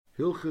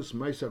Hilchis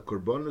Maisa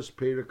Korbanos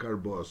Perek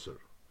Arboaser.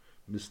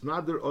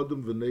 Misnader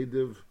Odom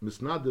V'neder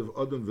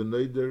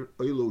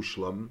Oilo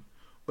Shlam.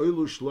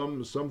 Oilo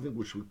Shlam is something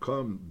which would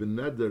come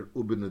B'neder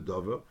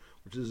U'B'nedava,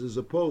 which is as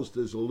opposed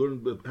to, as we'll learn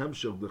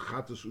B'Hemshech, the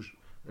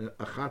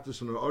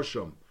Achatis and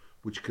Osham,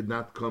 which could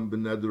not come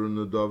B'neder and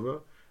Nedava,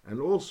 and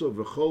also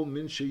V'chol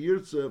Min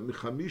Sheyirtze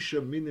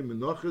Michamisha Mini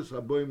Menachis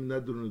Haboim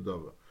Neder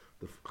Nedava.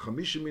 The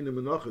Chamisha Mini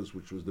Menachis,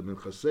 which was the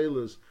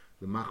Minchaselas,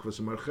 the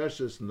Machvas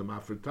Marcheshes, and the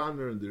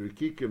Mafretaner, and the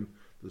Rikikim.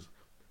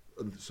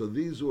 So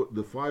these were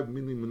the 5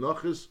 Mini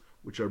Menachis,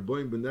 which are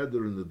Boim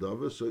B'neder and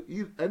Nedava. So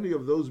any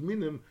of those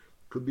Minim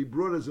could be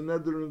brought as a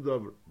Neder and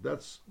Nedava.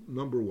 That's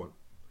number one.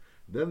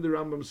 Then the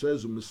Rambam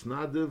says,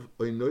 Misnadev,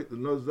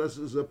 this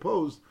is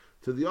opposed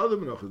to the other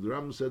Menachas. The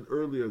Rambam said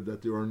earlier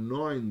that there are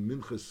 9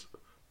 Minchas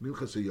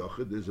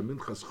Yachid. There's a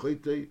Minchas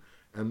Choyte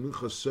and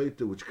Minchas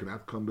Seite, which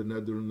cannot come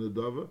B'neder and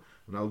Nedava.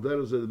 And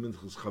Alderos the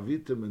Minchas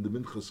Chavitim and the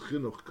Minchas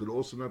Chinuch could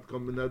also not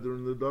come B'neder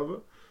and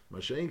Nedava.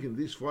 Mashenkin,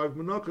 these 5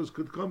 Menachas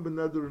could come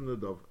B'neder and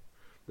Nedava.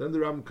 Then the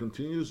Rambam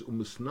continues,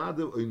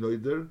 Misnadev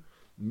Oinoider,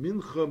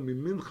 Mincha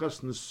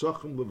Miminchas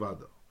Nesachim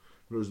Levada.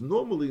 Whereas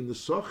normally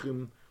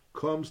Nesachim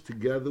comes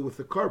together with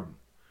the carbon.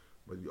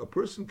 But a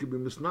person can be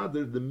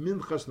misnader the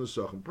minchas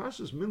nesachim.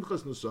 Pashas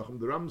minchas nesachim,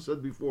 the Rambam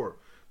said before,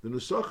 the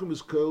nesachim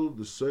is called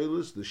the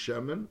seilus, the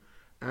shemen,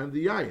 and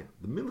the yayin.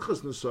 The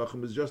minchas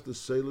nesachim is just the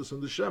seilus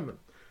and the shemen.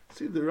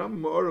 See, the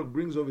Rambam Ma'orach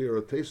brings over here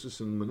a tesis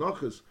in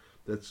Menachos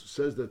that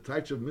says that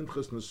taich of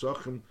minchas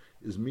nesachim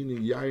is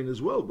meaning yayin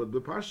as well. But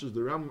the Pashas, the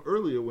Rambam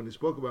earlier, when he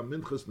spoke about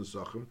minchas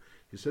nesachim,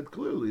 he said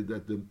clearly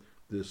that the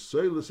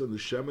seilus and the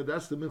shemen,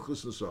 that's the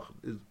minchas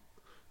nesachim.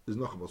 Is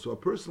nachmal. So a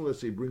person, let's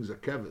say, brings a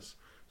kevis,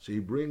 so he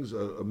brings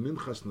a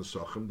minchas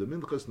nesachim. The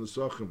minchas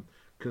nesachim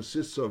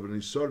consists of an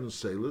isar and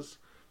seilus,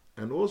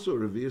 and also a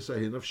revi'as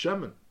ahin of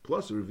shemen,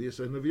 plus a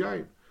revi'as ahin of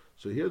yayin.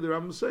 So here the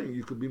Rambam is saying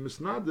you could be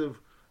misnadev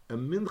a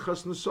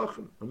minchas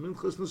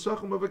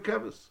nesachim of a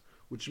kevis,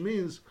 which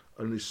means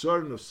an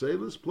isar of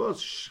seilus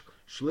plus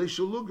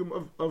shleisha lugim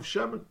of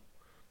shemen.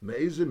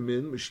 Me'ezim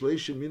min,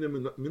 mishleisha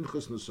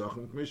minchas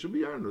nesachim, k'meisha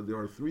b'yarno. There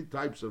are 3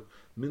 types of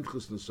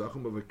minchas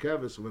nesachim, of a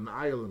kevis, of an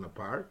ayel, and a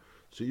par.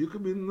 So you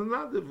could be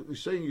nanadev, you're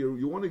saying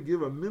you want to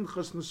give a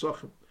minchas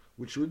nesachim,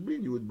 which would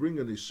mean you would bring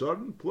an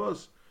isarin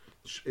plus,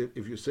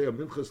 if you say a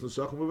minchas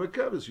nesachim of a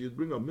kevis, you'd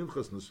bring a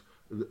minchas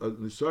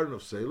nisarin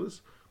of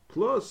selis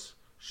plus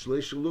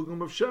shleisha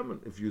lugim of shemen.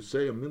 If you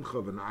say a mincha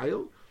of an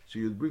ayel, so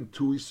you'd bring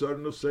 2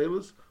 isarin of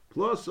selis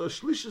plus a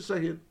shlisha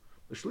sahin,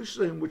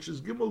 which is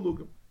gimel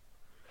lugim.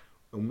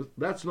 And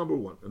that's number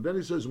 1. And then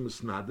he says,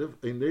 Misnadev,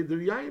 a neder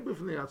yayin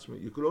b'fnei atzmi.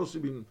 You could also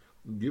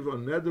give a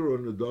neder or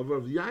nedava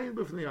of yayin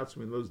b'fnei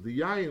atzmi. Those the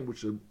yayin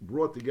which are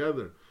brought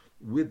together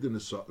with the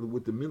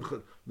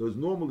mincha. Those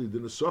normally the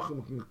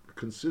nesachim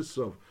consists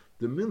of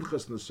the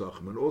minchas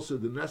nesachim and also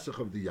the nesach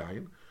of the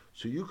yayin.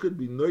 So you could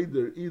be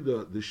neder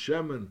either the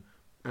shemen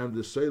and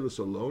the seilus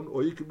alone,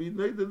 or you could be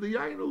neder the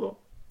yayin alone.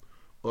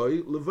 Or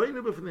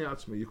levaina b'fnei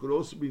atzmi. You could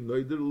also be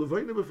neder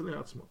levaina b'fnei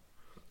atzmi.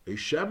 A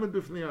shemen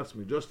b'fnei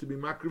atzmi, just to be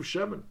makriv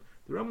shemen.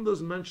 The Rambam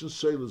doesn't mention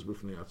seilus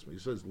b'fnei atzmi. He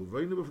says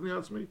levaina b'fnei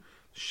atzmi,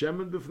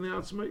 shemen b'fnei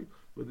atzmi,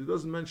 but he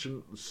doesn't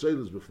mention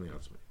seilus b'fnei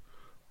atzmi.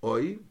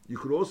 Oi, you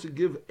could also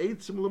give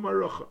eitzim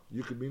l'maracha.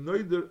 You could be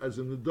noider as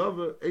a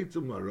nedava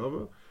eitzim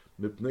l'maracha,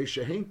 mipnei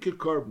shehenke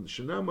carbon,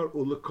 shenamar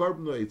ule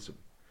carbon eitzim.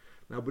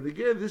 Now, but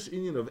again, this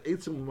union of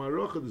eitzim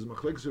l'maracha, there's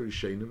machlekes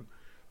rishenim.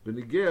 But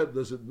again,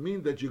 does it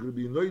mean that you're going to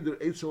be noider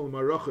eitzim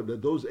l'maracha,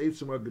 that those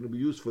eitzim are going to be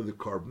used for the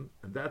carbon,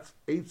 and that's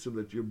eitzim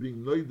that you're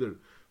being noider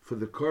for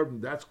the carbon?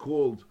 That's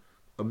called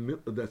a carbon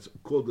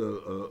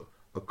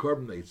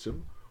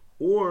eitzim.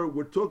 Or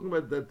we're talking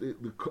about that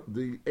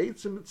the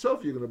eitzim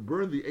itself, you're going to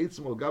burn the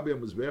eitzim al gabi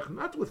hamizbeach,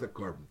 not with a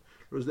carbon.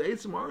 Whereas the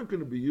eitzim aren't going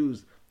to be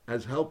used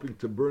as helping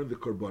to burn the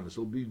karbanis.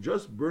 It'll be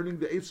just burning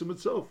the eitzim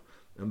itself.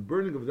 And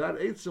burning of that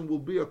eitzim will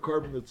be a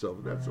carbon itself.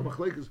 And that's the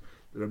machlekes,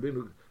 the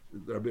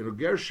Rabbeinu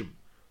Gershom.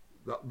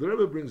 The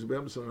Rebbe brings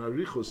Be'emes an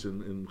Arichos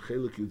in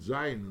Chelik Yud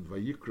Zayin and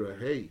Vayikra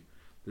Hey.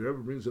 The Rebbe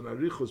brings an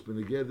Arichos, but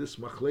again, this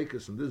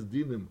machlekes and this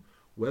dinim,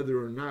 whether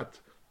or not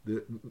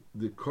the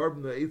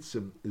carbon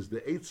eitzim is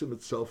the eitzim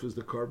itself is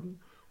the carbon,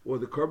 or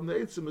the carbon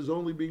eitzim is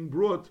only being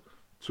brought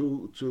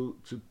to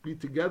be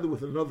together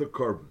with another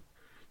carbon.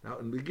 Now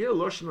in the Gil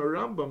Lashon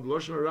HaRambam, the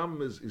Lashon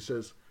HaRambam is, he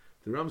says,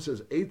 the Rambam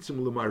says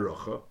eitzim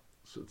l'marocha.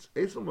 So it's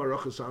eitzim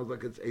l'marocha sounds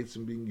like it's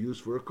eitzim being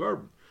used for a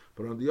carbon.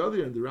 But on the other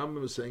hand, the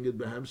Rambam is saying it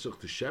behemsach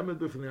to shemet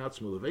b'fnei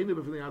atzmi, leveina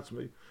b'fnei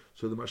atzmi.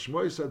 So the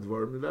mashmois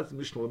advarim, and that's the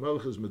Mishnah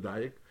Melech is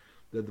medayik,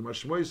 that the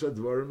mashmois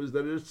advarim is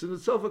that it's in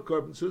itself a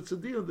carbon. So it's a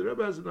deal. The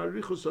Rebbe has an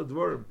arichos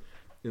advarim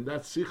in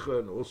that sicha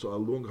and also a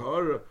long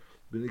ha'ara.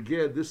 But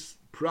again, this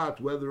prat,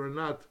 whether or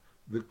not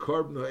the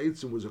carbon of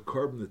eitzim was a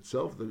carbon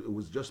itself, that it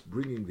was just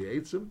bringing the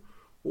eitzim,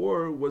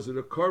 or was it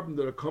a carbon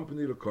that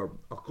accompanied a carbon?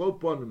 A kol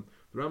panim,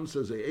 the Rambam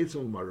says a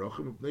eitzim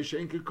marachim, pnei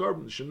she'enke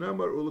carbon,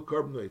 shenamar ula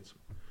carbon eitzim.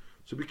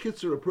 So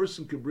b'kitzur, a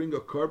person can bring a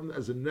carbon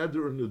as a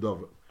neder or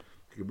nedava.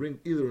 He can bring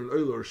either an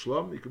oil or a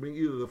shlam. He can bring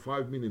either the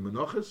 5 mini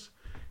menachas.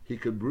 He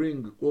could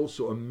bring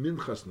also a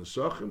minchas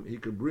nesachim. He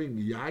could bring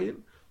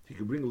yayin. He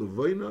could bring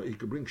levoina. He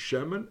could bring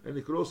shemen, and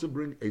he could also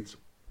bring eitzim.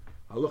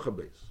 Halacha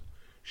beis.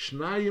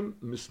 Shnayim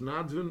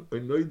misnadvin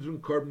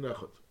oinoidrin carbon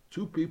echad.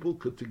 Two people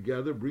could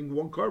together bring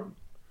one carbon.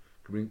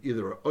 Could bring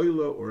either a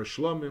oila or a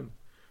shlamim.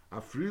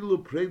 Afrilu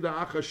preda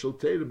acha shel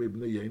teira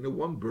mebnei yena,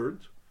 one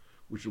bird,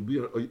 which will be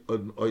an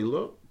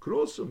oila, could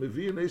also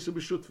mevi an esa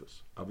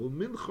b'shutfus. Avol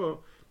mincha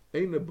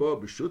ein ba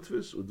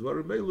b'shutfus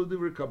udvarim eilu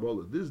divrei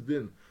kabbalah. This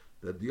din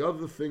that the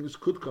other things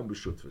could come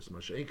b'shutfus.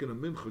 Masha'enken a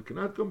mincha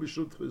cannot come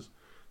b'shutfus.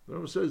 The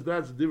Rambam says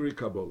that's divrei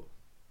kabbalah.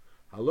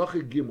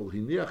 Halacha gimel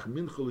hiniach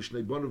mincha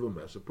l'shnei banav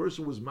u'mes. A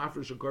person was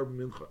mafresh a carbon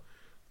mincha,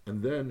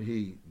 and then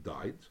he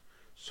died.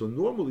 So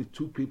normally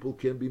two people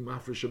can be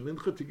mafresh a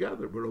mincha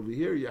together, but over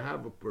here you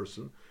have a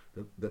person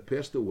that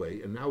passed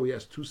away, and now he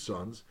has two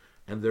sons,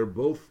 and they're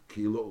both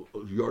kilo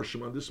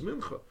yorshim on this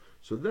mincha.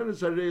 So then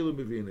it's harei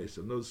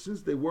l'mevinesa. No,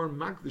 since they weren't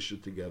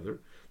makdisha together,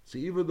 so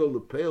even though the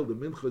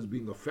mincha is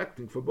being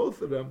affecting for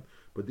both of them,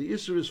 but the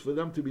issue is for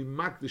them to be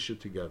makdisha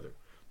together.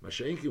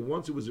 Masha'inkin,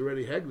 once it was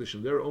already hegdish,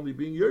 and they're only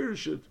being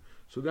yerishit,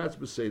 so that's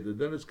beseder.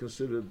 Then it's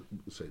considered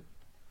beseder.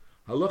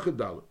 Halacha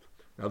dalet.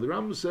 Now the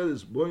Rambam said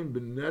is boim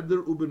ben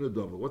neder u ben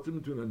nedava. What's the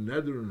difference between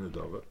a neder and a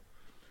nedava?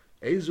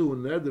 Ezu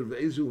neder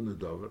ve'ezu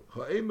nedava.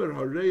 Ha'emer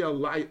harei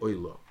alai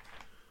oila.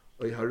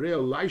 Harei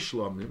alai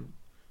shlamim.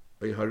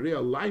 Harei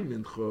alai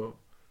mincha.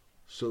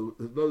 So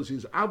in other words,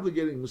 he's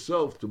obligating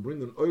himself to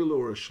bring an oila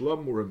or a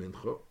shlam or a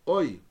mincha.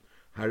 Oi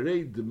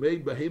harei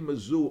demei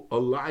behemazu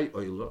alai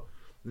oila.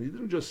 And he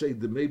didn't just say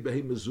demei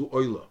behemazu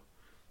oila.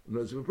 In other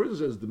words, if a person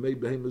says demei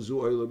behemazu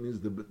oila, means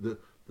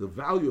the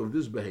value of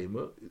this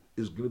behema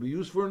is going to be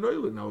used for an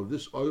oila. Now, if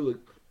this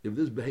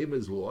behema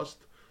is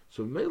lost,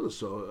 so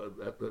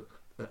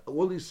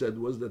all he said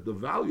was that the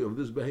value of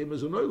this behema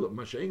is an oila.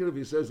 Masha'ingan, if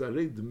he says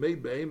arei demei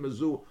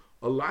behemazu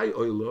alai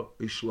oila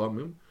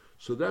ishlamim,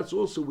 so that's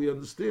also, we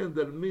understand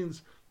that it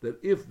means that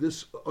if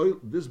this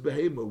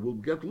behema will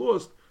get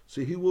lost,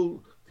 so he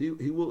will be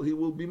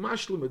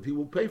mashlimit, he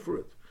will pay for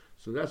it.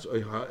 So that's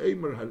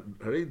ha'emer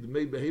harei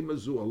demei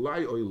behemazu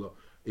alai oila.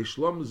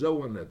 Ishlam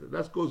zeu aneder.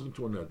 That goes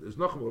into aneder. It's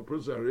not a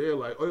person harei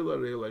alai oila,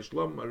 harei alai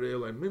shlam, harei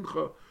alai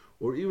mincha,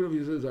 or even if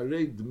he says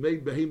harei demei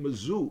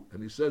behemazu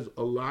and he says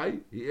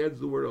alai, he adds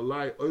the word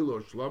alai oila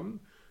or shlam,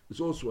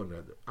 it's also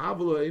aneder.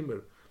 Avol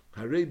ha'emer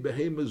harei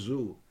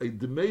behemazu, a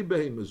demei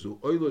behemazu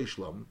oila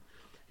shlam.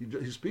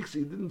 He speaks.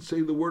 He didn't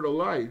say the word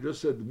alai. He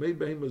just said demei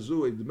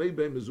behemazu. A demei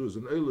behemazu is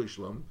an oila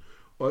shlam.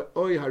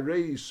 Oi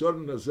harei yisor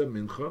nazeh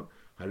mincha.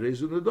 Harei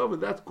zu nedava.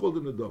 That's called a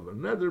nedava.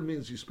 Neder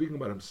means he's speaking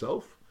about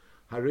himself.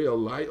 Harei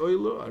alai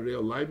oila, harei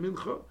alai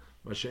mincha.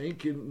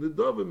 Masha'inkin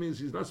nedava means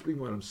he's not speaking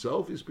about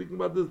himself. He's speaking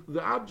about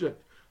the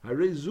object.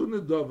 Harei zu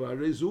nedava,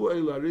 harei zu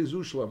oila, harei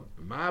zu shlam.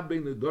 Ma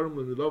bein nedarim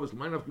lenedavas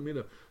ma'inaf kamina.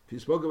 If he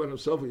spoke about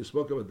himself, or he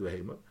spoke about the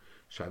behema.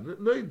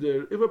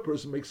 If a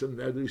person makes a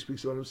neder, he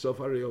speaks about himself.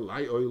 Harei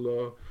alai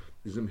oila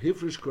is him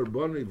hifrish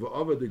karboni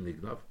va'avad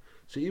nignav.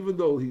 So even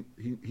though he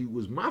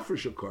was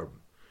mafresh a carbon,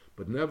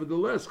 but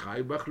nevertheless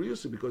chay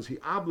b'achriyusa, because he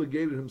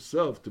obligated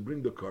himself to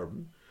bring the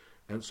carbon.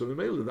 And so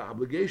the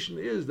obligation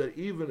is that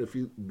even if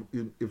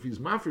he's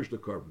mafresh the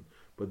carbon,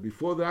 but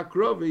before the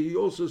akrava, he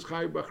also is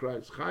chay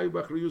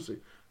b'achriyusa.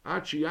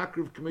 Achi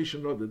yakriv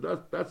k'mesha noder.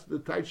 That's the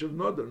taich of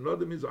noder.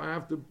 Noder means I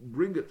have to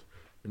bring it.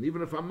 And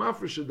even if I'm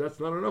mafresh, that's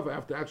not enough. I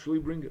have to actually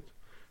bring it.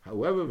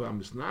 However,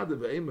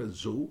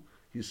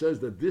 he says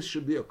that this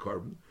should be a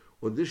carbon,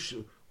 or this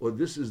is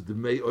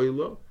demei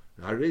oila,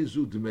 harei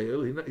zu demei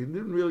oila. He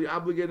didn't really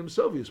obligate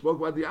himself. He spoke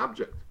about the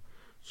object.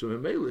 So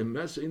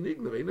because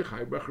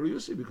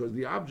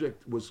the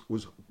object was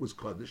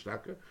kaddish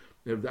taka.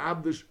 If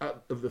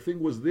the thing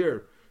was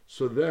there,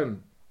 so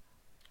then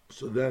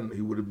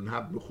he would have been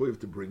mechuyev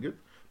to bring it.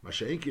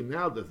 Masha'inkin,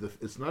 now that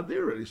it's not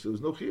there already, so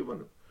there's no chiyuv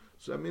on it.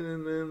 So I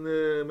mean,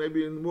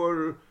 maybe in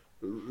more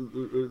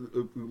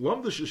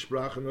lomdish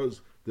sprache,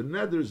 the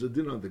neder is a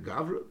din on the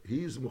gavra.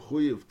 He's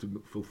mechuyev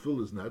to fulfill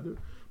his neder.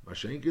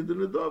 Masha'inkin the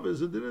nedava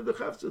is a din in the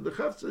chafza. The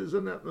chafza is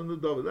a net on the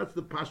nedava. That's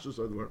the pashtus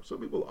of the word. Some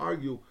people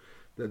argue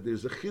that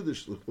there's a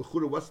chiddush.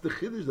 What's the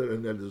chiddush that a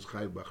neder is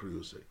chayiv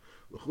b'achriyusei?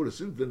 L'chura,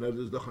 since the neder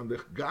is the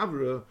chandech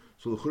gavra,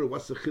 so l'chura,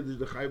 what's the chiddush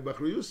the chayiv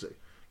b'achriyusei?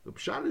 The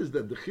pshat is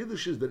that the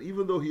chiddush is that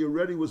even though he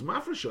already was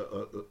mafresh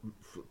to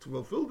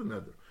fulfill the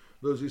neder,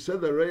 because he said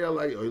harei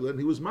alai oila and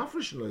he was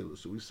mafresh in oila,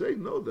 so we say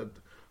no, that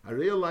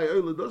harei alai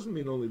oila doesn't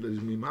mean only that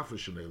he's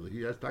mafresh in oila.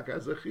 He has taka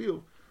as a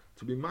chiyuv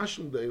to be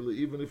mashlim the oila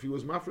even if he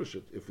was mafresh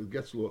it, if it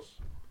gets lost.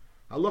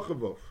 Halacha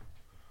vov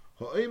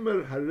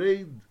ha'emer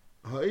harei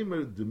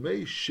ha'emer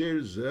demei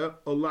sher zeh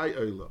olai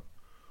oila,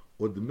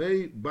 or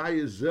demei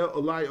bayeh zeh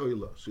olai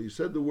oila. So he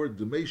said the word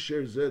demei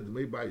sher zeh,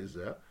 demei bayeh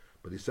zeh,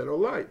 but he said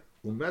olai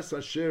umes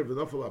hasher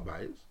v'nofel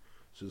abayis.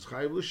 So it's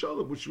chayiv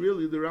l'shalom, which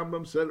really the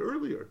Rambam said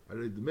earlier.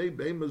 Harei demei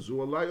behema zu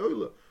olai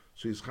oila.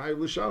 So he's chayiv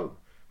l'shalom.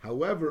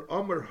 However,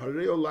 Omer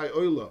harei olai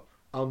oila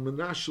al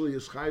menashli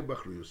is chayiv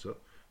b'achriyusa.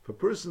 If a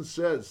person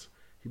says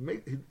he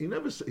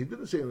didn't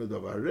say another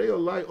harei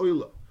olai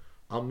oila.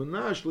 Al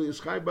menashli is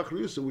chay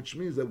b'achriyusa, which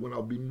means that when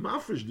I'll be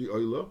mafresh the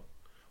oila,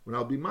 when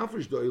I'll be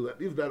mafresh the oil,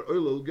 if that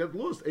oil will get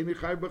lost, Ein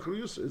Chai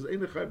B'Chriyusa is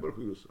Ein Chai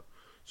B'Chriyusa.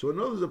 So in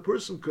other words, a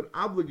person could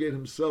obligate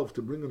himself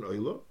to bring an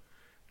oil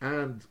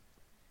and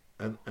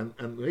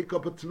make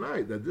up a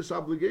tonight that this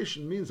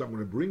obligation means I'm going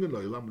to bring an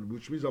oil,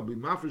 which means I'll be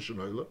mafresh an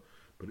oil,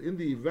 but in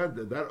the event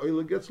that that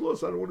oil gets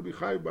lost, I don't want to be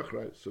Chai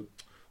B'Chriyusa.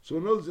 So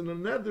in other words, in a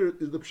nether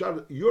is the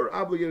pshat, you're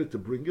obligated to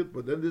bring it,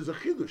 but then there's a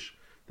chidush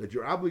that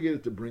you're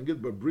obligated to bring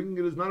it, but bringing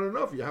it is not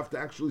enough. You have to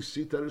actually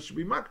see that it should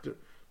be makter,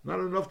 not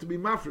enough to be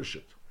mafresh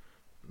it.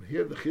 And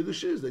here the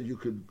chidush is that you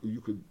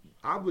could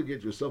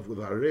obligate yourself with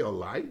harei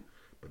olai,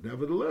 but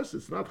nevertheless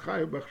it's not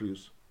chayav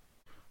b'chriyus.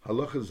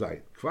 Halacha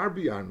zayin. Kvar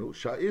biyarnu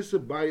sha'isa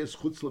bayis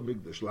chutz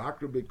lemigdash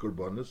la'akra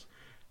bekorbanos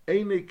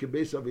einei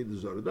kebeis avodah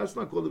zarah. That's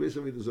not called a beis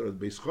avodah zarah.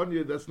 Beis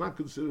chonye, that's not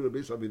considered a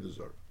beis avodah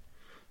zarah.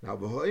 Now,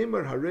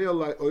 v'ho'emer harei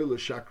olai oila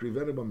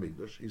shakrivenu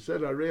b'migdash. He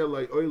said harei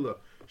olai oila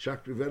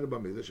shakrivenu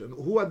b'migdash. And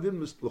who adin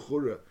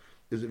l'chura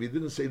is if he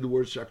didn't say the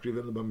word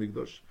shakrivenu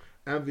b'migdash.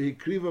 And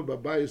v'hikriva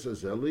b'bayis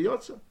hazel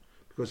liyotza.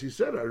 Because he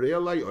said harei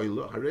olai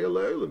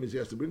oila means he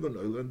has to bring an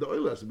oila, and the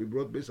oila has to be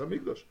brought beis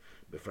hamigdash.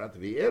 Befrat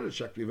v'yer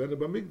shakrivenu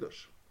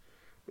b'migdash.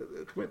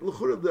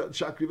 L'chura, the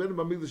shakrivenu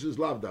b'migdash is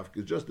lav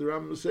dafka. Just the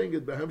Rambam is saying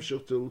it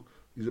behemshach till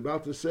he's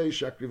about to say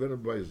shakrivenu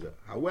b'bayis.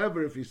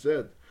 However, if he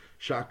said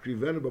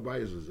shakrivenu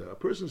b'bayis, a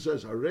person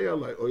says harei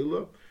olai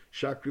oila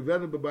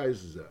shakrivenu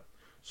b'bayis.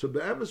 So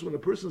be'emes, when a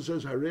person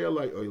says harei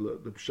olai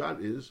oila, the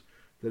pshat is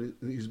that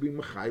he's being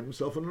mechayiv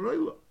himself on an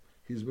oila.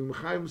 He's being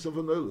mechayiv himself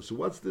on an oila. So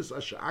what's this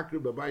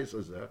shakriv b'bayis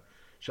hazeh?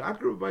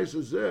 Shakriv b'bayis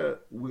hazeh,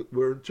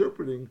 we're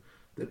interpreting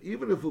that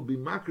even if it'll be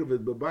makriv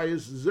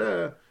b'bayis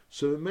hazeh,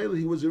 so mainly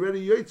he was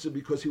already yotze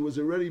because he was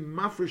already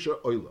mafresh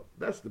oila.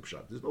 That's the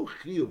pshat. There's no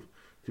chiyuv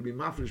to be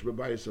mafresh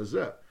b'bayis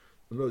hazeh.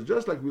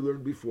 Just like we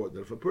learned before,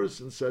 that if a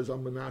person says al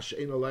menash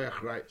ein olai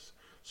achrayis,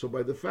 so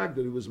by the fact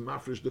that he was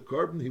mafresh the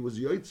carbon, he was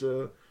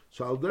yotze.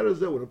 So al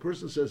derazeh, when a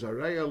person says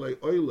harei olai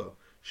oila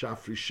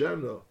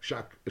shafrishena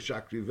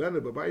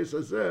shakrivena b'bayis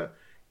hazeh,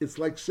 it's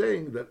like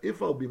saying that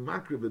if I'll be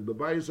makrivet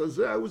b'bayis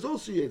hazeh, I was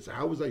also yotze.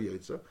 How was I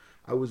yotze?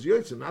 I was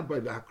yotze not by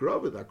the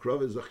hakrava. The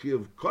hakrava is a chi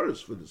of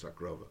chorus for this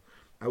hakrava.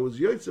 I was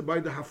yotze by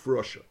the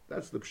hafrosha.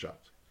 That's the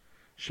pshat.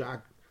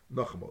 Shak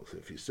Nachmos.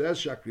 If he says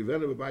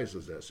shakrivena b'bayis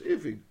hazeh, so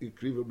if he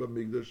kriva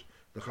b'migdash,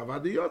 the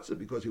chavada yotze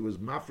because he was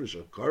mafresh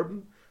a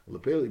carbon.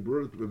 Lepel he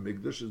brought it to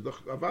b'migdash is the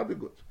chavada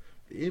good.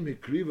 The im he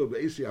kriva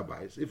b'eisi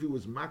abayis. If he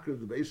was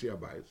makriv b'eisi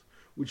abayis,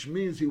 which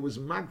means he was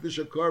makdish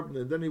a carbon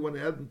and then he went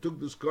ahead and took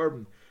this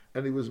carbon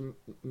and he was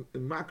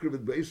makriv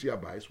b'eisi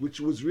abayis, which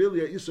was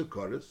really a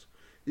isakaris,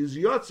 is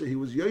yotze. He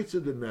was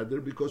yotze the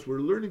neder because we're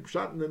learning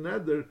pshat in the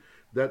neder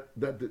that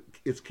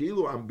it's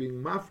kilo. I'm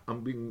being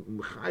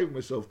mechayiv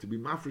myself to be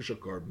mafresh a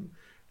carbon,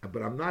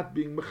 but I'm not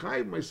being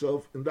mechayiv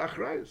myself in the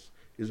achrayis.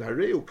 Is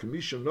hareu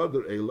kamisha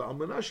neder eila al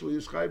menashli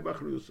is chayiv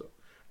b'chriyusa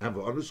and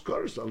v'anus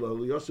karis al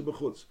liyase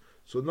b'chutz.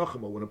 So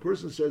Nachama, when a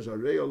person says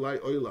harei olai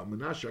oila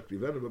menash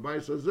akrivenu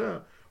b'bayis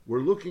hazeh, we're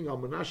looking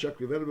on menash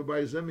akrivenu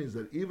b'bayis hazeh means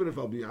that even if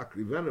I'll be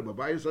akrivenu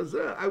b'bayis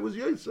hazeh, I was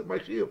yotze my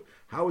chiyuv.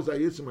 How was I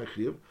yotze my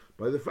chiyuv?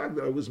 By the fact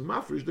that I was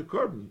mafresh the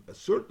carbon.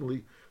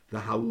 Certainly, the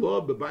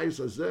halah b'bayis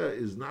hazeh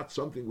is not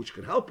something which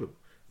could help him.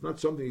 It's not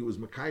something he was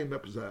makayim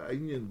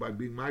epizah by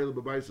being ma'il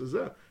b'bayis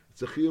hazeh.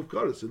 It's a chiyuv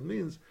kares. It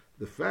means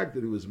the fact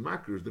that he was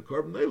makresh the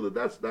carbon oila,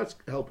 that's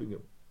helping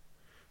him.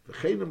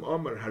 V'cheinim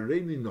omer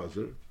hareini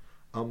nazar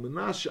al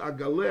menash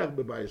agalech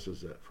b'bayis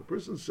hazeh. If a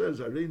person says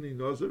hareini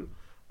nazar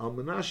al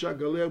menash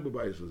agalech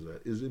b'bayis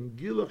hazeh, is in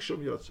gilach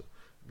shom yotze.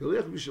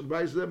 Galech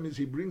b'bayis hazeh means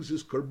he brings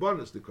his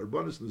karbonis, the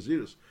karbonis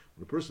naziris.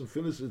 When a person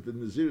finishes the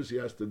naziris, he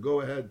has to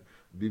go ahead,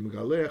 be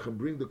megalech, and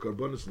bring the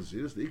karbonis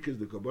naziris. The ikah is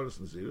the karbonis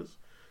naziris.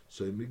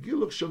 So in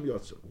megilach shom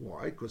yotze.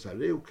 Why? Because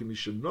hareu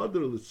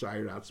k'mishenodar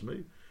l'tzayir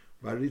atzmei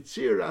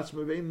v'aritzir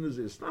atzmei ve'in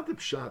naziris. It's not the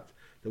pshat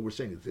that we're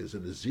saying there's a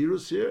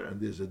Nazirus here, and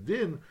there's a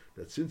din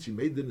that since he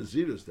made the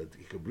Nazirus, that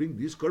he can bring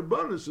these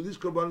Karbanos, so these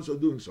Karbanos are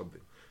doing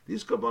something.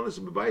 These Karbanos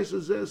in B'bayis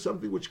is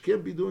something which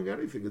can't be doing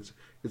anything. It's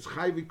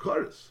Chayvi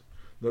Karis.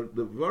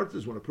 The word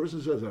is when a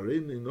person says,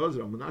 Hareini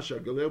Nozer, Menashe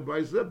Agaleh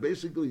B'bayis,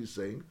 basically he's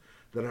saying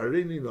that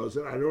Hareini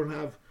Nozer, I don't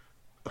have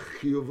a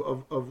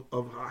chiyuv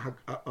of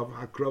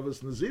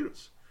Hakravas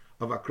Nazirus,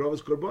 of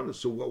Hakravas Karbanos.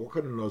 So what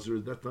kind of Nozer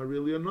is that? Not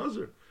really a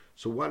Nozer.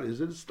 So what is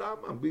it? It's tam.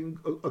 I'm being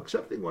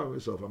accepting by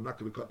myself. I'm not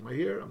going to cut my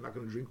hair. I'm not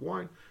going to drink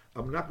wine.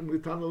 I'm not going to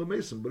be tanel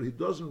mason. But he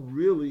doesn't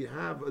really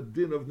have a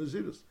din of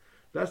nazirus.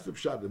 That's the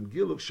pshat.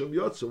 Giluk shem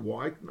yotze.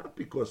 Why? Not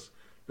because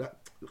that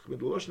the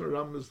lashon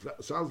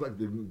Rambam sounds like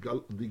the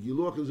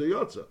giluk is a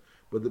yotze,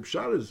 but the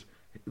pshat is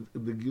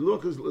the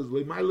giluk is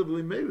leimaylev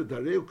leimeiret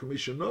hareu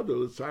k'mishanoder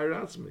l'tzayir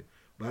atzmi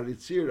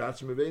b'haritzir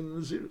atzmi vein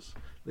nazirus.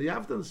 Now you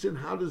have to understand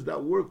how does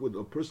that work with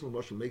a person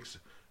who makes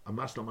a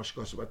masna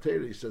mashkos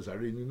batera. He says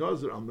harini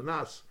nazir al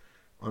manas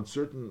on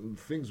certain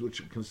things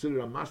which are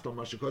considered a masna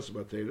mashkos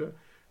batera,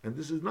 and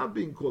this is not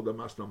being called a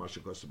masna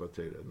mashkos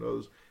batera.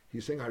 Knows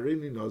he's saying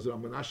harini nazir al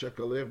manasha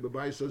kalech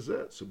b'bayis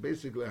hazeh. So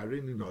basically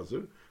harini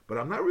nazir, but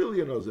I'm not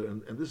really a nazir,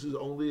 and this is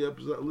only a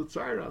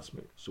l'tzayir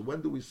atzmi. So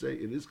when do we say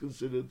it is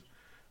considered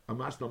a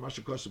masna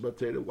mashkos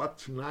batera? What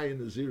t'nai in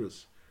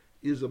nazirus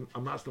is a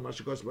master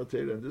mashakos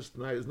batera, and this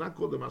t'nai is not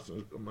called a master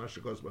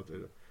mashakos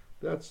batera.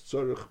 That's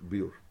tzorich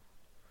biur.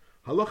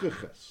 Halacha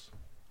ches.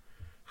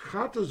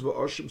 Chatas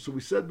v'oshim. So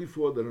we said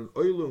before that an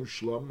oil and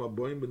shlom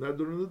aboim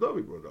b'neder and the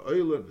Davi brought the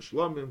oil and the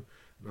shlomim,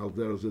 and al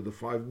derazeh the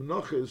 5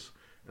 menachos,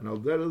 and al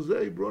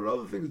derazeh he brought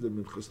other things, the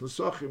minchas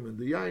nesachim and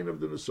the yain of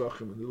the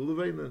nesachim and the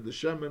levena and the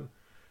shemen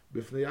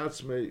b'fnei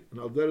atzmei, and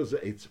al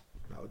derazeh eitzim.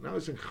 Now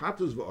it's in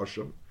chatas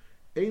v'oshim.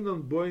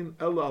 Einan boin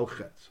ela al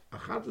chet. A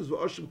chatas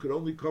v'oshim could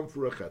only come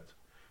for a chet.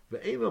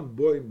 Ve'einan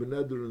boin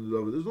b'neder and the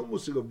Davi. There's no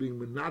musig of being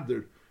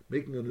menader,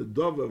 making a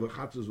nedava of a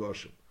chatas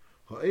v'oshim.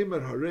 Ha'emer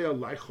harei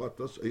alai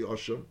chatas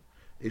eyoshim,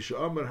 esha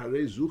amer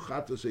harei zu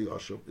chatas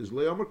eyoshim, is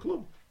le'amer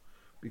klum.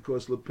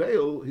 Because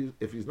lepeil,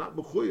 if he's not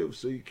mechuyev,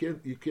 so you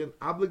can't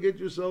obligate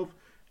yourself,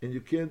 and you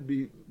can't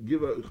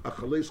give a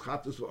chaleis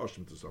chatas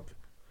v'oshim to something.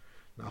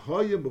 Now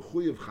ha'yem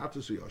mechuyev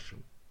chatas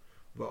eyoshim,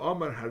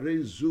 va'amer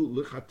harei zu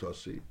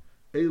lichatasi,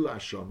 eila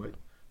shamay.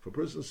 If a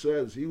person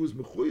says he was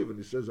mechuyev and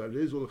he says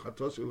harei zu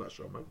lichatasi eila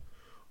shamay,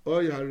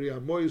 oy harei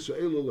amoyis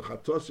eila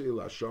lichatasi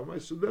eila shamay,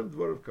 so then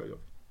dvar of kayom.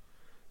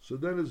 So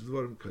then it's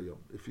dvarim kayom.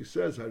 If he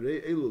says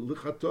harei elu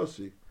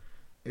lichatasi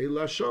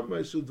eila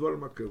shamay, so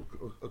dvarim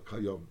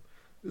kayom.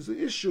 There's an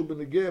issue in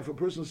the gay if a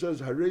person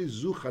says harei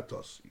zu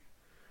chatasi.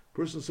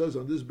 Person says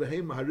on this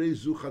behema harei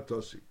zu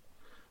chatasi.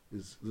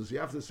 Does he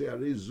have to say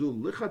harei zu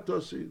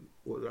lichatasi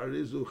or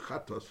harei zu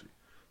chatasi?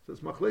 So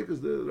it's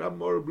machlekes. The Rab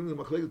Mora brings the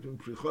machlekes between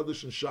Pri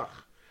Chodesh and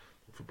Shach.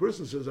 If a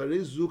person says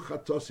harei zu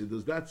chatasi,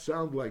 does that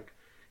sound like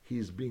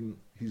he's making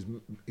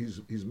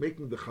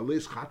the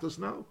chales chatas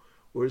now?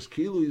 Or is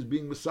kilu is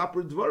being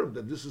mesaper dvarim,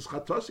 that this is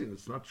chatasi, and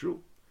it's not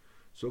true.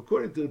 So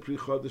according to the Pri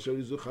Chodesh,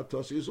 harizu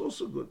chatasi is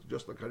also good.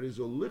 Just like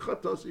harizu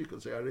lichatasi, you can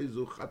say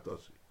harizu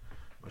chatasi.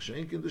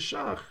 Mashenk in the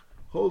Shach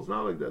holds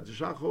not like that. The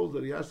Shach holds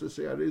that he has to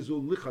say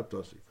harizu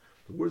lichatasi.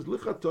 The words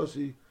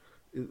lichatasi,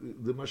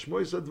 the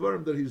mashmois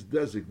advarim that he's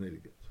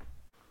designating it.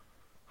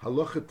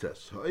 Halacha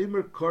tes.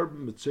 Ha'emer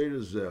karben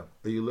mitzera zeh,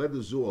 a yiled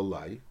zu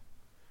alai,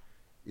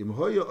 Im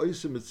hoya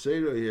oise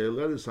mitzera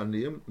ye'eleres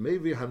haniyim,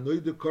 maybe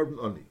hanoide carbon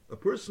oni. A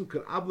person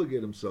can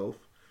obligate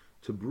himself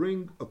to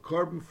bring a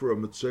carbon for a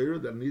mitzera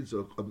that needs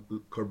a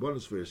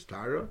carbonus for his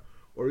tara,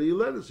 or a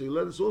yeledes. A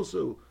yeledes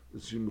also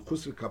is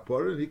chusr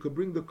kapara, and he could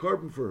bring the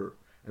carbon for her.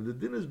 And the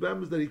din is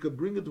bam is that he could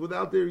bring it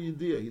without their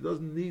yediyah. He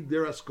doesn't need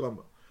their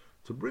askama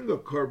to bring a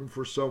carbon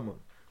for someone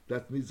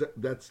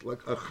that's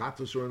like a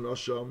chatas or an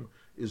asham,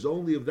 is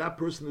only if that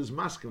person is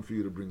masking for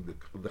you to bring the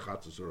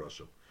chatas or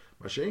asham.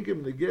 Over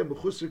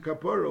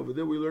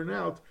there we learn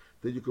out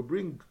that you could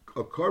bring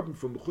a carbon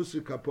from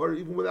Mechusir Kapara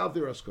even without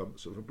their askam.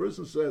 So if a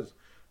person says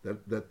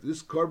that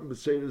this carbon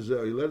Mitzera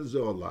Zeh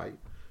alai,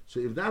 so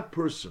if that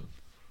person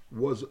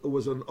was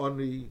an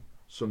oni,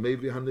 so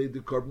maybe hanei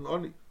the carbon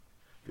oni.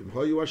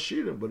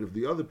 But if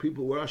the other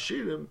people were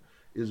ashirim,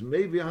 is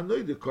maybe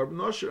hanei the carbon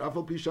asher,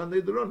 afal pisha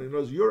hanei the oni. In other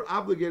words, you're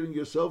obligating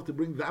yourself to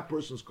bring that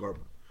person's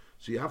carbon.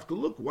 So you have to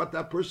look what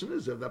that person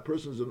is. If that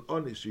person is an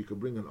oni, so you can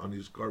bring an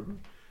oni's carbon.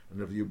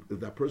 And if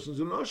that person's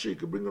an usher, you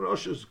can bring an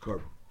usher's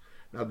carbon.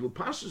 Now, the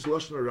L'Pashas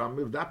Lashon Aram,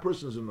 if that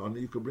person's an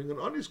ani, you can bring an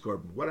ani's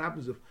carbon. What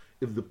happens if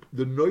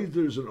the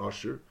noider is an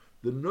usher?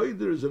 The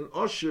noider is an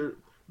usher.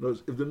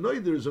 If the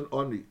noider is an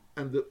ani,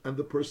 and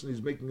the person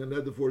he's making a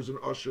neder for is an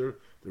usher,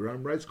 the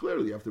Ram writes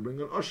clearly you have to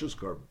bring an usher's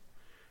carbon.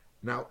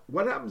 Now,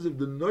 what happens if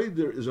the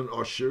noider is an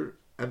usher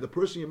and the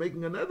person you're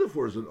making a neder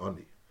for is an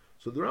ani?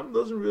 So the Ram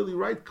doesn't really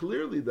write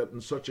clearly that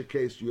in such a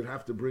case you'd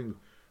have to bring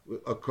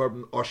a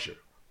carbon usher.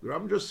 The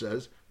Ram just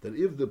says that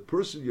if the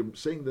person you're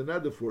saying the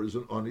neder for is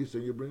an ani,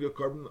 then you bring a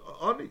carbon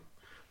ani.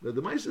 Now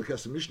the Ma'aseh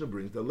Chesed Mishnah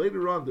brings that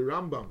later on the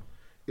Rambam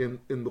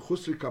in the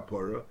Chusri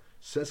Kapara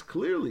says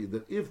clearly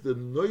that if the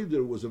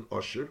noider was an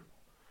usher,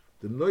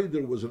 and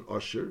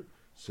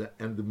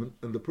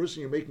the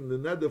person you're making the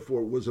neder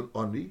for was an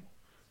ani,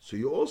 so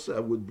you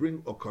also would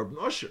bring a carbon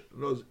usher.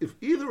 In other words, if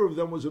either of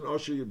them was an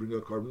usher, you bring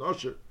a carbon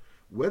usher.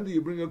 When do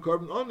you bring a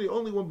carbon ani?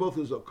 Only when both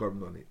is a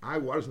carbon ani.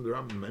 Why doesn't the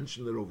Rambam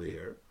mention it over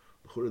here?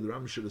 The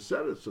Rambam should have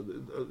said it. So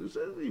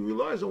he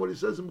relies on what he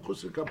says in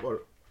Chusri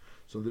Kapara.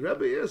 So the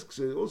Rebbe asks,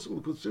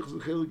 also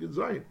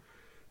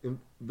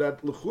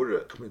that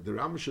the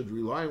Rambam should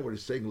rely on what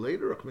he's saying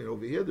later.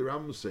 Over here the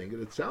Rambam is saying it.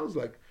 It sounds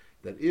like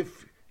that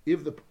if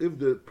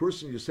the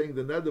person you're saying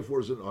the neder for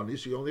is an ani,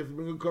 so you only have to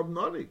bring a carbon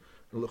ani.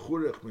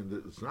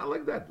 It's not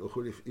like that.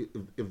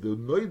 If the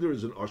noider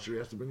is an usher, he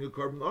has to bring a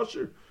carbon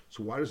usher.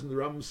 So why doesn't the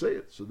Rambam say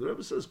it? So the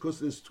Rebbe says because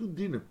there's two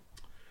dinim.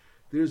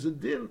 There's a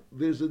din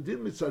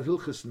mitzad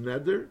hilchas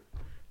neder,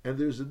 and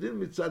there's a din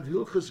mitzad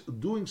hilchas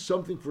doing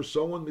something for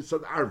someone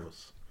mitzad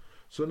arvus.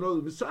 So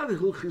no, mitzad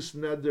hilchas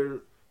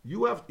neder,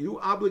 you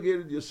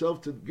obligated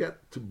yourself to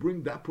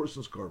bring that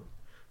person's carbon.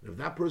 If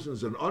that person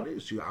is an ani,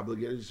 so you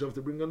obligated yourself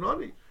to bring an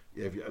ani.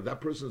 If that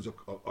person is a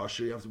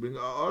usher, you have to bring a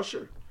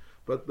usher.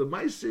 But the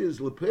ma'aseh is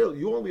lepeil.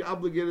 You only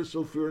obligated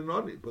yourself for an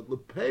ani, but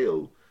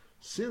lepeil,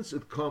 since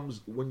it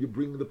comes when you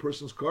bring the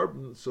person's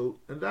carbon, so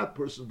and that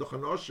person the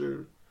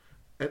usher.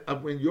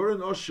 And when you're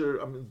an usher,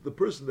 the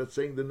person that's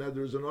saying the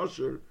neder is an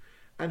usher,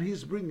 and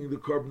he's bringing the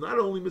carbon not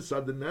only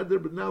mitzad the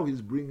neder, but now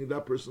he's bringing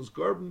that person's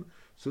carbon.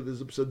 So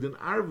there's a psadin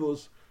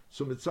arvos.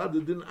 So mitzad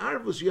the din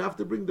arvos, you have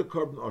to bring the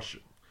carbon osher.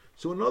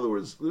 So in other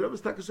words, the Rebbe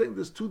is saying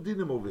there's two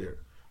dinim over here.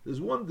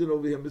 There's one din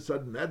over here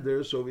mitzad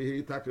neder. So over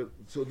here,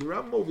 so the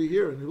Rambam over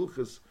here in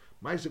Hilchas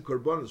Ma'aser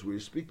Korbanos, where you're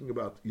speaking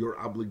about your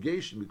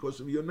obligation because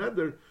of your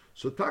neder.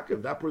 So taka,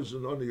 if that person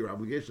is an oni, your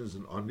obligation is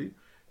an oni.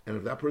 And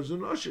if that person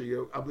is an usher,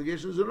 your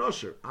obligation is an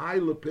usher. I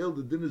lapel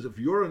the din is if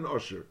you're an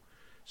usher.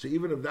 So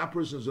even if that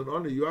person is an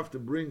honor, you have to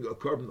bring a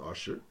carbon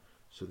usher.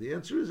 So the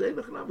answer is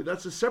Einach Navi.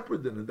 That's a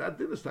separate din, and that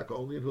din is taka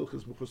only in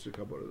Hilchas Mechusar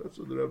Kabbalah. That's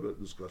what the Rebbe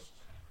discusses.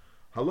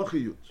 Halacha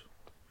Yud.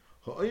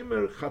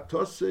 Ha'omer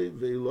chatose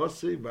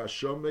ve'ilose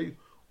v'ashomei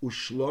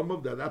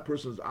ushlomav, that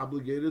person is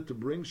obligated to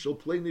bring shall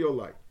play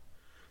neolai.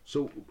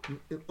 So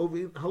over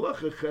in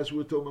Halacha Ches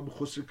we're talking about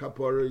Mechusar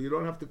Kabbalah. You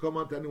don't have to come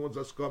on to anyone's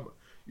askama.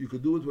 You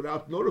could do it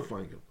without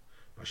notifying him.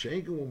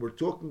 Mashenkin, when we're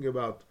talking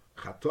about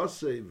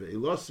Chatose,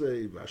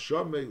 Ve'ilose,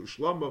 Vashame,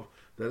 Ushlomov,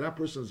 that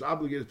person is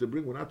obligated to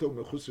bring, we're not talking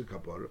about Chusr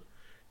Kapara,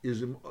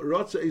 is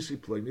Rotza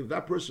Esi Plain, if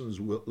that person is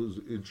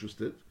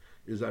interested,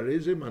 is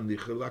Areze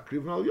Manicha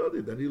Lakriv Al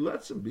Yodi, then he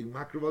lets him be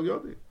Makriv Al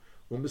Yodi.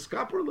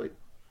 Umiskaperle.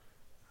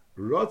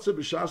 Rotza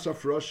B'Shas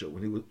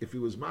Afrosha, if he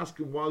was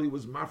masking while he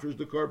was mafresh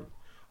the carbon.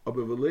 When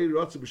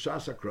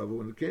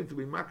it came to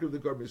be makriv the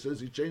carbon, he says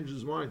he changed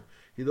his mind.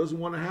 He doesn't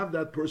want to have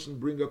that person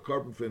bring a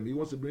carbon for him. He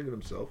wants to bring it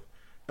himself.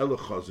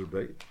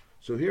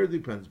 So here it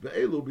depends. Once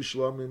he was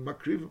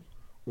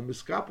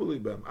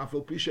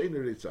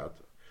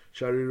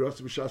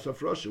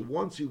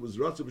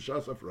Ratza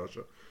B'Shas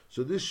Afrosha,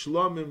 so this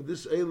Shlomim,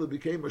 this Eila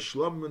became a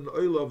Shlomim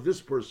Eila of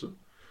this person.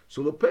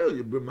 So Lepel,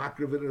 you bring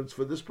makriv it, and it's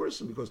for this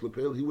person, because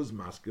Lepel, he was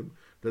maskim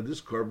that this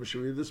carbon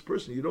should be this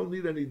person. You don't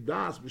need any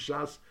das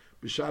B'Shas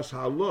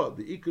Halah.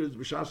 The Iker is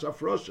B'Shas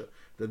Afrosha,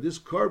 that this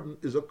carbon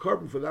is a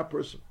carbon for that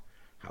person.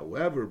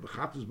 However,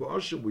 B'Chatas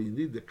Ba'ashim, where you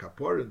need the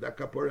kapar, and that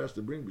kapar has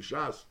to bring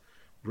B'Shas,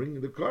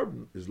 bringing the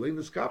carbon, is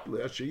Leinas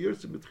Kapla, Asher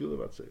Yirtzim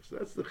B'Tchilav Atzef. So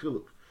that's the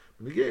Chiluk.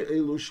 When you get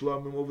Eilu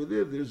Shlamim over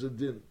there's a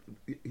din.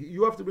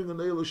 You have to bring an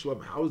Eilu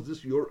Shlam. How is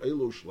this your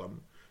Eilu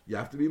Shlam? You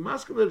have to be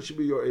maskim that it should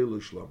be your Eilu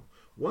Shlam.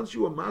 Once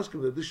you are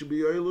maskim that this should be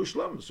your Eilu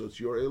Shlam, so it's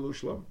your Eilu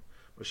Shlam.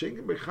 But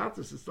Shenkin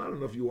Bechatas, it's not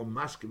enough you are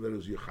maskim that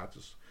is your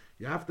Chatas.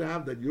 You have to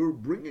have that you're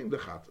bringing the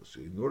Chatas. So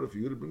in order for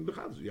you to bring the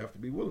Chatas, you have to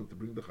be willing to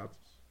bring the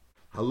Chatas.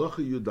 Halacha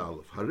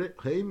Yudalef.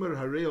 Heimer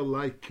Harei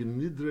Olai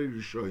Kinidrei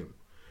Rishoim.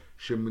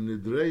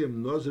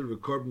 Sheminidreim Nozer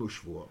V'Korban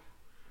U'Shvuah.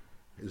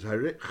 He's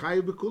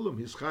chayiv bekulam.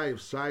 He's chayiv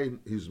sai.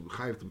 He's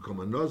chayiv to become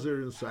a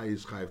nazir and sai.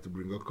 He's chayiv to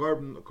bring a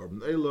carbon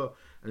eila.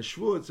 And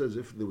shvuah, it says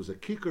if there was a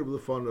kicker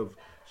b'lefon of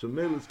so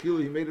Melech Kilo,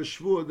 he made a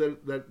shvuah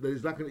that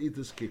he's not going to eat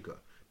this kicker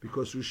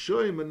because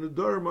Rishoim and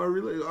Nedarim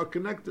are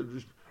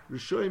connected.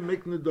 Rishoim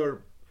make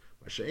Nedarim.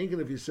 Masha'inkin,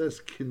 if he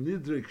says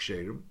kinidre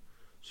ksherim,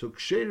 so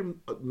ksherim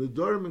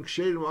Nedarim and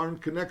ksherim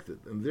aren't connected,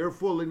 and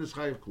therefore lein is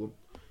chayiv klum.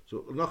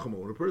 So Nachama,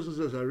 when a person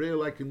says Harei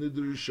like a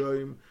nidre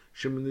Rishoim,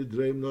 Shem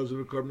nidreim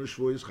nazir v'korban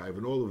shvuah is chayiv,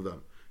 and all of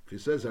them. If he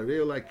says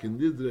Harei like a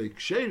nidre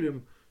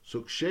ksherim,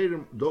 so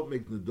ksherim don't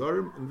make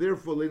nedarim, and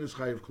therefore lein is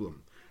chayiv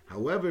klum.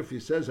 However, if he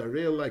says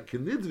Harei like a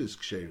nidvis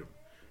ksherim,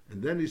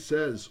 and then he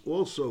says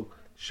also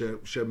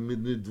Shem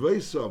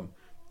nidveisam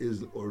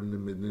is or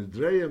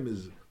nidreim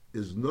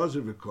is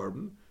nazir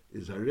v'korban,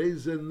 is Harei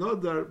ze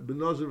nodar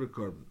b'nazir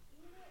v'korban.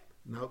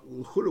 Now,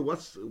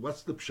 what's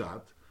the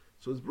pshat?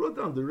 So it's brought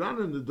down. The Ran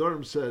and the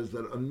Durham says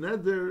that a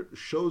neder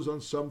shows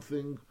on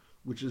something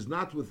which is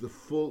not with the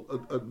full.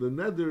 The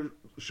neder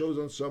shows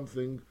on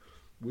something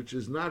which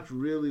is not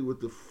really with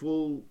the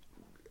full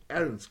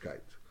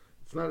erenskite.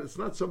 It's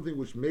not something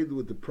which made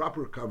with the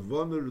proper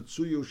kavana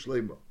ritzuyo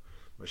shlema.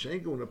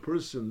 Mashenka, when a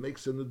person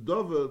makes a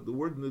nedava, the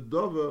word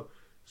nedava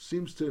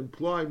seems to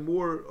imply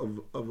more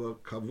of a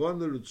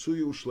kavana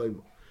ritzuyo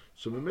shlema.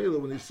 So Memela,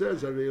 when he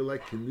says Harei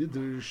like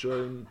kinidri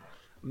rishon.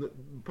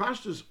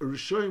 Pashtus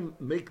Rishoim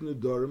make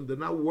nedarim. They're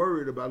not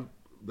worried about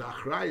the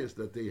achrayas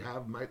that they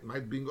have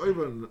might be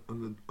over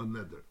on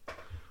neder.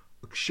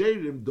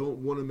 Ksherim don't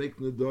want to make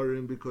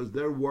nedarim because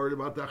they're worried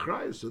about the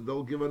achrayas, so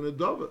they'll give a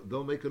nedava.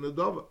 They'll make a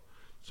nedava.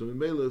 So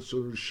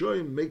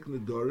Rishoim make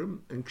nedarim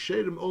and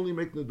Ksherim only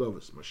make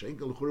nedavas.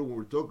 Mashenka l'chura, when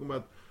we're talking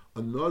about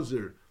a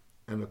nazir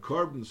and a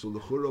carbon, so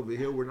l'chura over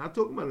here we're not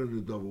talking about a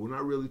nedava. We're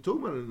not really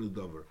talking about a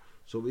nedava.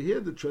 So over here,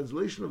 the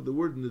translation of the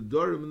word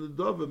nedarim and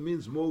nedava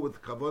means more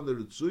with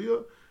kavanah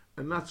ritzuya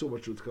and not so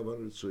much with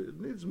kavanah ritzuya. It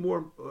needs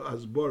more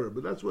hasbara,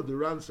 but that's what the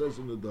Ran says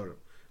in nedarim.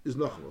 Is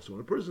nachmal. So when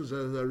a person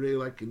says Harei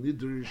like a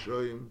nidri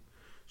rishoyim,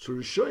 so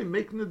rishoyim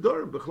make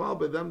nedarim. Bechlal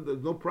by them,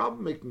 there's no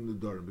problem making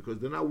nedarim because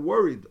they're not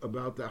worried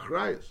about the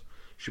achrayas.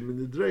 Shemin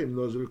nidreim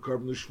nazir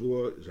carbon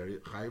shvuah is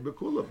chayiv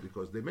bekulam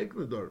because they make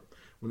nedarim.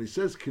 When he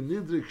says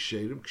kinidri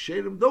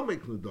ksherim don't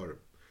make nedarim.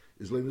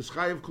 Is leinis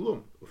chayiv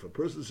klum. If a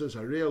person says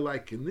Harei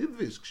like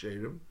kinidvis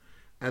ksherim,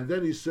 and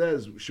then he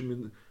says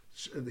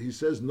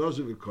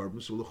nazir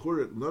v'karban, so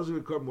l'chura nazir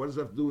v'karban, what does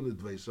that have to do with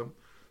the dveisam?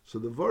 So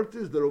the word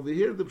is that over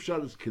here the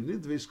pshat is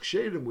kinidvis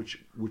ksherim,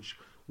 which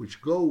which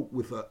go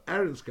with a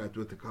Arenskat,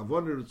 with the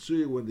Kavana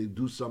Ritzuya when they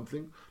do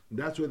something, and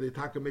that's why they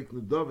taka make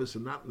Nedavis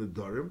and not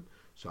Nedarim.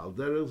 So Al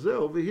Derech Zeh,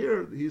 over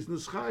here, he's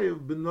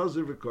Nischayev ben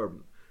Nazir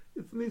v'Korban.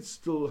 It needs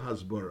still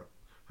Hasbara.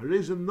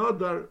 Harezim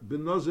Nadar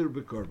ben Nazir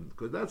v'Korban,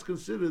 because that's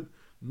considered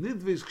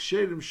Nidvis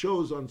Ksherim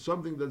shows on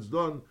something that's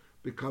done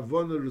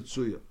b'Kavana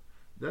Ritzuya.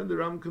 Then the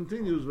Ram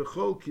continues,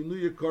 V'chol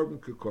Kinuya Korban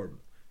kekorban.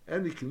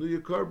 Any Kinuya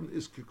Korban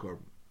is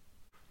kekorban.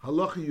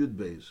 Halacha Yud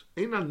Beis.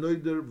 Eina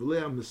noider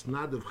v'lei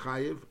misnad of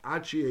chayev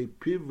achi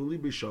piv v'li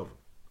b'shav.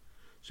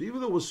 So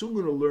even though we're soon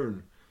going to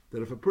learn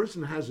that if a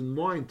person has in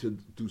mind to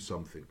do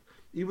something,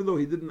 even though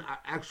he didn't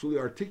actually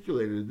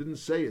articulate it, he didn't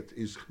say it,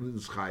 is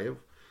chayev,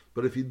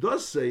 but if he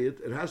does say it,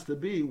 it has to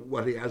be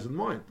what he has in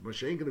mind.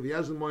 Mashenkin, if he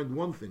has in mind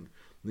one thing,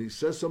 and he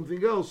says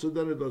something else, so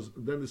then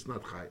it's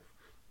not chayev.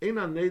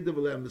 Eina noider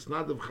v'lei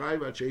misnad of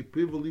chayev achi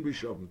piv v'li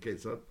b'shav.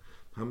 Ketzad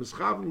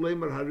hamischaven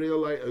leimer harei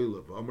olai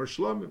oilav amar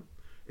shlomim.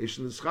 Ish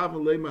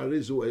nischaven leimer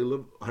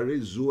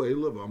harei zu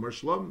oilav amar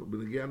shlomim.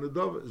 B'negian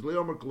nedava is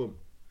le'amar klum.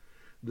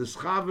 The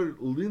schaver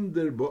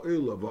linder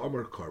ba'oilav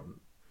amar korban.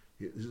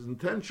 His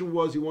intention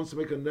was he wants to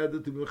make a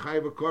neder to be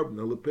mechayev a korban.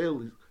 To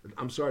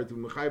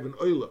be mechayev an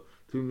oila,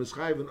 to be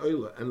mechayev an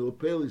oila. And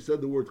lepel he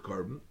said the word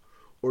korban.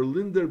 Or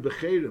linder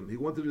becherim, he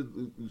wanted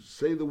to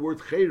say the word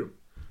cherim.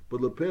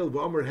 But lepel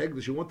v'amar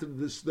hegdish, he wanted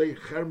to say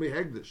chermi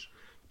hegdish.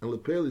 And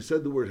lepel he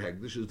said the word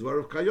hegdish is dvar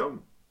of kayom.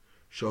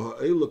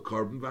 Shaha'ela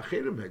korban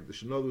v'cherim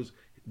hegdish. In other words,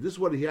 this is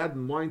what he had in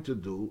mind to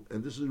do,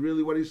 and this is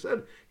really what he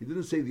said. He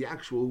didn't say the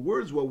actual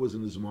words, what was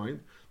in his mind,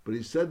 but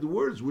he said the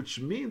words which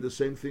mean the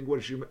same thing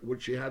what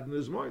she had in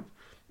his mind.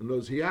 In other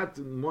words, he had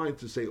in mind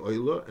to say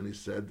oila, and he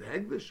said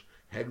hegdish.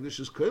 Hegdish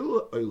is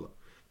oila.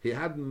 He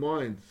had in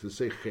mind to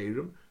say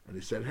cherim, and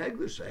he said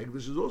hegdish.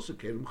 Hegdish is also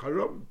cherim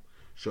charam.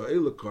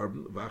 Sha'ela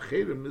korban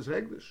v'cherim is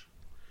hegdish.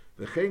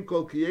 V'chein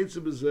kol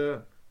kiyetzim is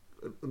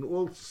and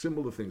all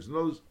similar things. In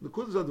other words, the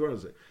Kudas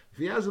Advaran say, if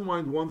he has in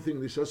mind one thing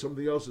and he says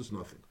something else, it's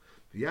nothing.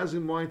 If he has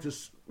in mind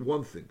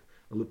one thing,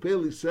 and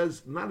Lepel he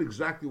says not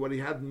exactly what he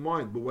had in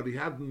mind, but what he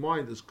had in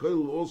mind is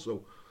Koil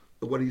also.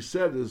 What he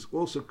said is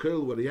also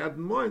Koil what he had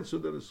in mind. So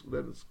then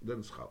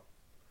it's Chal.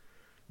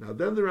 Now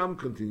then the Ram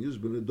continues,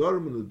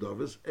 B'nedarim and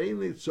Nedavis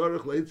einei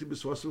tzarich leitzi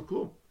b'svasav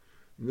klum.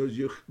 The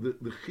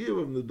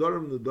chiyuv of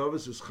Nedarim and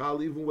Nedavis is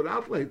Chal even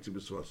without leitzi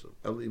b'svasav.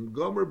 El im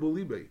gomer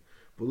b'libei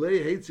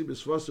v'lei heitzi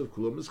b'svasav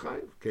klum is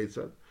chayiv.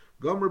 Ketzad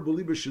gomer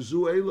b'libei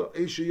shezu eila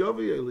eisha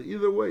yavi eila.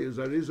 Either way is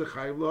ariza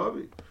chayiv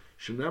lahavi.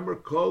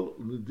 Shenemer kol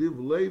nediv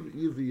leiv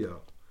yiviyah.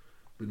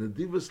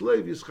 B'nedivus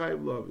leiv is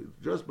chayiv lahavi.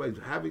 Just by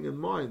having in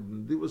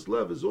mind, nedivus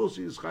leiv is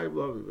also is chayiv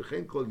lahavi.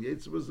 V'chein kol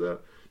yetzi b'zeh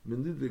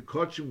menidri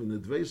kochim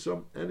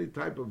v'nedveisam. Any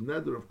type of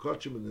neder of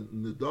kochim and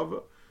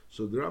nedava.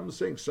 So the Ram is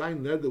saying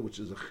sign neder, which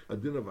is a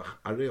din of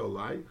arei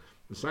olai,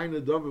 and sign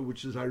nedava,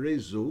 which is arei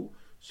zu.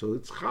 So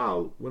it's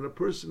chal when a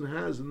person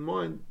has in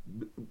mind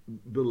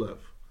belev.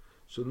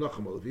 So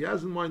nachamal, if he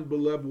has in mind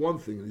belev one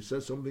thing and he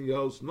says something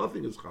else,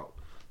 nothing is chal.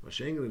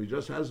 Mashengen, if he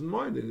just has in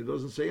mind and he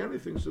doesn't say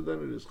anything, so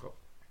then it is chal.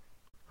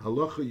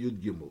 Halacha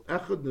Yud Gimel.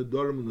 Echad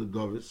nedarim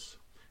nedavis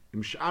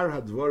im sh'ar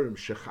hadvarim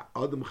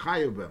she'adam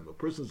chayav b'hem. A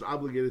person is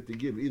obligated to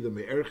give either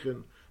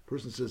me'erchen. A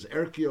person says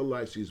erki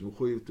olai, so he's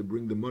mechuyev to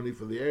bring the money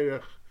for the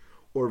erech.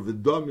 Or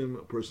v'domim,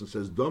 a person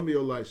says domi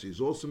olai, so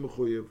he's also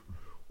mechuyev.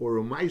 Or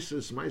a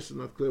maisis, maisis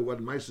not clear what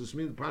maisis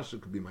means. Pasha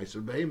could be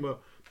maiser behema.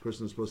 A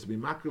person is supposed to be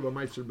makriv a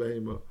maiser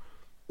behema.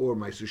 Or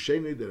maiser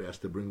sheni that he has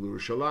to bring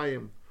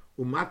l'Yerushalayim.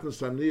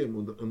 Matnas aniyim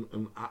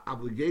and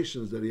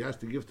obligations that he has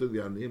to give to the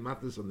aniyim.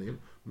 Matnas aniyim.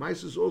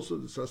 Maisis also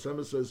the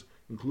Sasema says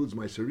includes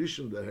maiser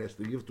rishon that he has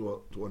to give to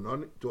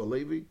a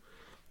Levi.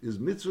 Is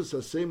mitzvah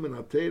sasem and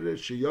atere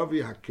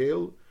sheyavi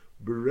hakel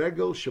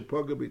beregel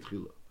shepaga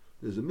b'tchila.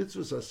 There's a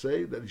mitzvah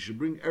saseh that he should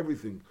bring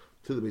everything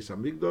to the Beis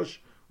Hamikdash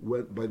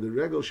by the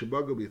regel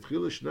shepaga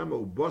b'tchila shnema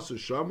ubasa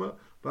shama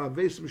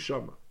va'avesim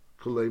shama.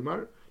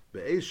 Koleimar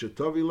be'esh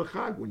shetavi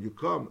lechag. When you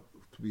come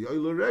to be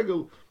oila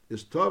regel,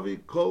 is tavi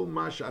kol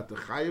mash at the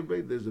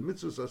chayav. There's a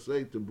mitzvah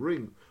saseh to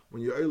bring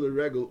when you're oila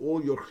regel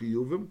all your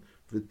chiyuvim.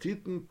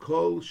 V'titen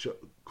kol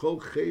chayv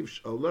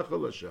shalecha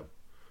l'Hashem.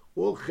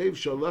 All chayv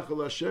shalecha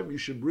l'Hashem you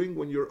should bring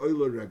when you're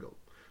oila regel.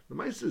 The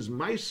ma'aser is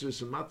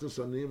ma'aser and matnas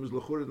aniyim is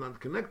l'chura not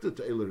connected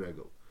to oila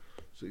regel.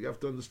 So you have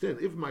to understand,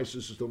 if ma'aser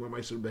is talking about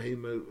ma'aser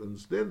behema,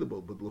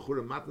 understandable, but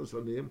l'chura matnas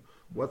aniyim,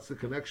 what's the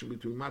connection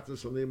between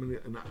matnas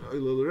aniyim and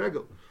oila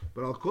regel?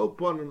 But I'll call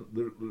upon him,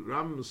 the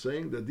Ram is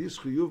saying that these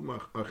chiyuv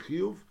are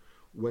chiyuv.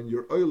 When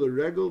you're oila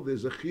regel,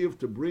 there's a chiyuv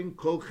to bring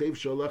kol chayv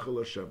shalecha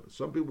l'Hashem.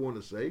 Some people want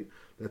to say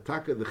that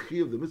taka the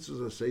chiyuv, the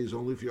mitzvah say is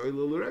only if you're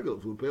oila regel.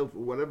 If you pay for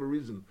whatever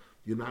reason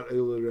you're not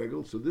oila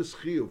regel, so this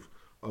chiyuv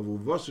of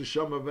uvasa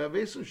shama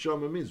v'avesim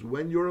shama means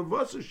when you're a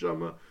vasa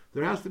shama,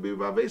 there has to be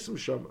v'avesim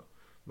shama.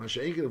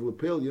 Masha'inkin of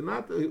lepel, you're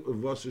not a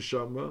vasa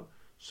shama,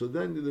 so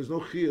then there's no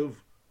chiyuv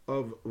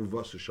of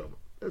vasa shama.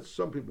 That's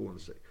some people want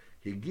to say.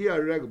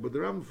 Higia regel, but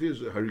the Ram feels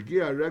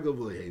higia regel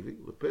v'lehevi.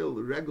 Lepel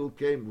the regel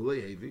came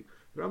v'lehevi.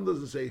 The Ram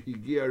doesn't say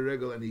higia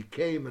regel and he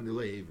came and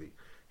lehevi.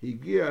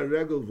 Higia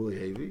regel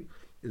v'lehevi.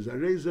 is a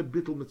reza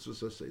bittul mitzvah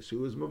saseh. So he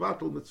was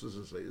mavatal mitzvah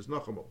saseh. Is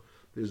nachamo.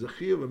 There's a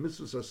chiyuv of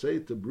mitzvah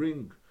saseh to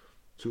bring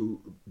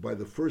to by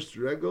the first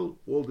regal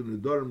all the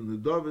nedarim, the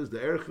nedavis, the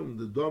erchim,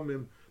 the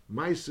domim,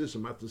 maisis,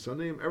 and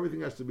matasanim.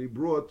 Everything has to be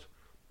brought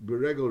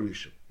beregel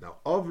rishon. Now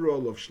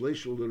overall of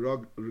shleishul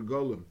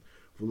regalim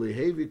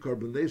v'lehevi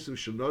karbonesim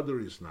shenadar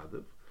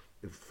yisnadav.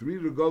 If 3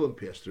 regalim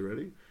passed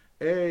already,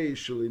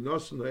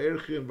 shalinosan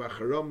ha'erchim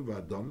v'acharam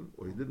v'adam,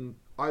 or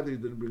either he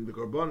didn't bring the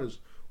karbonis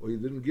or he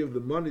didn't give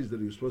the monies that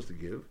he was supposed to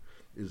give,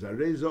 is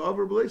areza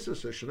over b'leisa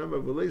shenema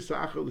v'leisa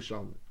achal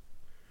l'shalmi.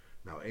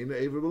 Now, Eina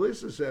Eva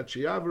Belisa said,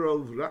 Shiavar al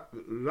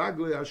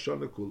Ragle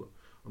Hashana Kula,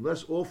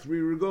 unless all 3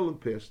 regalim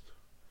passed.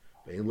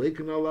 There's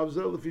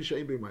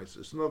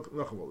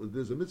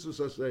a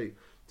mitzvah say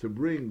to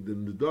bring the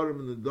Nedarim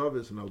and the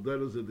Davis and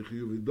Alderas and the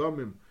Chiyuv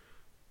Domim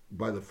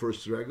by the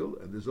first regal,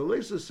 and there's a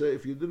Lesa say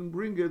if you didn't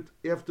bring it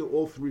after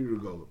all 3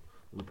 regalim.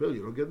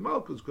 You don't get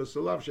Malkus because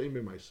Salav Shein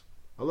B'Maisa.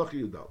 Halacha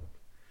Yudal.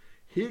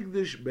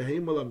 Higdish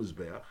Behemal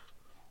HaMizbeach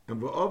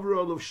and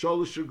V'overall of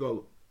Shalosh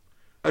Regalim.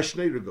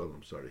 Shnei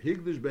regalim, sorry.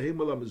 Higdish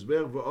behemal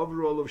hamizbeach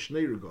v'overall of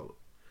shnei regalim,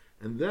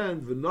 and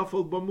then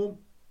v'nafal b'mum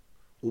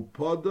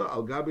upada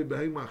al gabi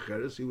behema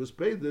acheres. He was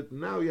paid it.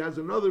 Now he has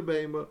another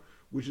behema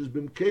which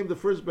became the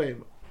first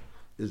behema.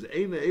 Is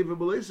eina eva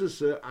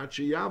b'leisase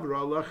achiyavra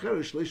al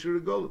acheres shleish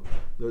regalim.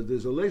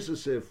 There's a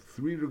leisase if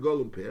 3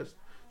 regalim passed.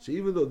 So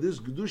even though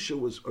this gedusha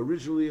was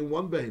originally in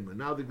one behema,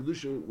 now the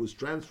gedusha was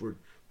transferred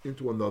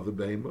into another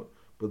behema.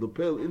 But the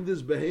pale in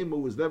this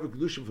behema was never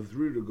gedusha for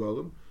 3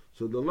 regalim.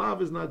 So the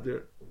lav is not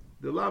there.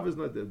 The lav is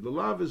not there. The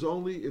lav is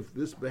only if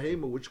this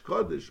behema, which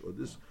kaddish, or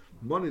this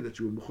money that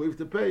you were mechuyev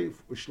to pay,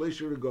 was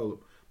shleisha regalim.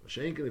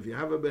 Mashenkin, if you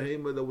have a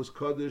behema that was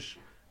kaddish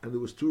and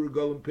there was 2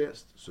 regalim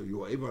passed, so you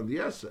were eva on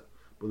the asa,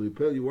 but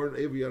you weren't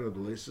eva yet on the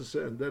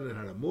leisasa, and then it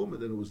had a mum,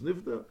 and then it was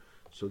nifda.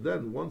 So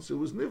then, once it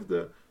was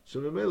nifda, so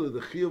memela the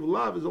chi of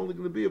lav is only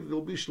going to be if there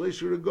will be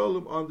shleisha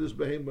regalim on this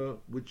behema,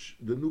 which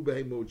the new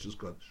behema, which is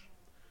kaddish.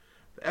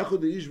 The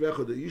echad ish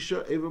ve'echad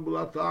isha eva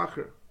b'lat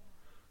ta'acher.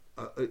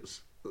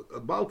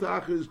 Balta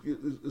Acher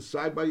is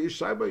side by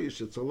ish.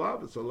 It's a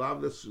lav. It's a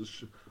lav that's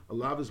a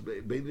lav is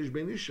beinish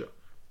beinisha.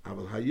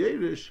 Aval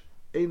hayerish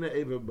eina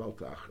eva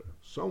Balta Acher.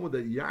 Someone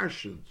that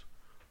yarshed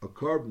a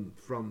carbon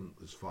from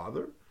his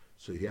father,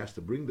 so he has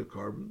to bring the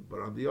carbon. But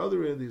on the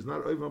other end, he's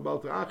not eva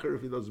Balta Acher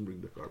if he doesn't bring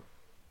the carbon.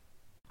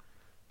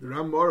 The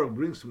Ram Morach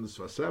brings from the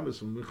Sfasemis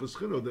from Minchas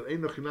Chino that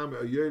eina chinam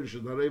a yerish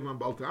is not eva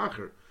Balta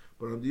Acher.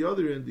 But on the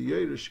other end, the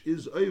yerish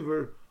is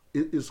over.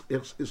 Is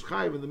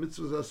chayv in the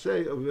mitzvah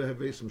say of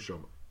hevesim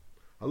shoma.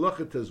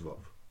 Halacha tezvav.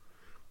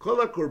 Kol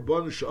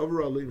hakorban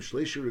she'avar aleim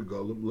shleisha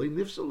regalim le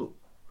nifsalu.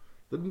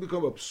 Didn't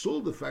become a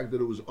psul the fact that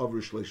it was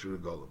over shleisha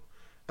regalim.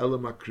 Ela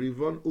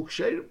makrivon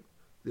uksherim.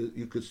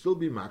 You could still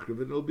be makriv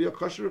and it'll be a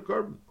kosher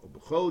carbon.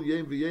 B'chol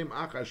yem v'yem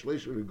acha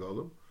shleisha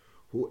regalim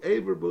hu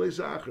ever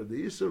b'leisa acher.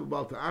 The yisur of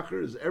balta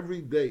acher is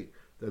every day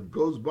that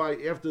goes by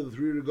after the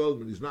 3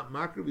 regalim and he's not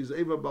makriv, he's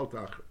eva balta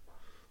acher.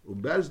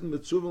 Bezdin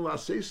mitzuvel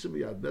aseisim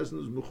yad. Bezdin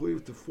is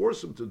mechuyev to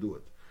force him to do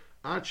it.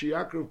 Achi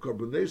yakrav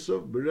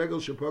karbonesav beregel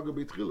shepaga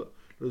b'tchila.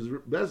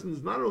 Bezdin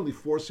is not only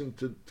forcing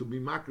to be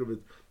makriv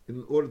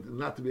in order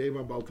not to be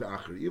evan bal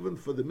te'acher. Even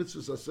for the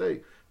mitzvah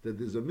saseh, that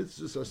there's a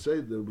mitzvah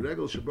saseh, the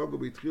beregel shepaga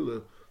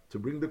b'tchila, to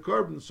bring the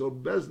carbon. So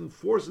Bezdin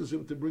forces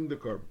him to bring the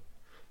carbon.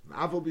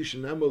 Aval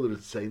b'shenemel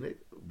l'rtzeinei.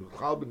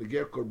 B'chal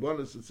b'neger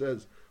karbonis it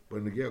says, by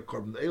neger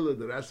carbon eila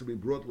that has to be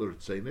brought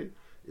l'rtzeinei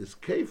is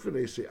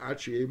keifen say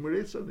achi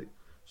emeretzani.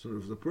 So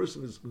if the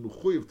person is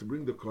mechuyev to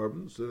bring the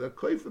carbon, so that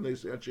koifen they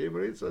say Hashem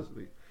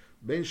Reitzasli.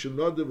 Ben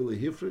shenodav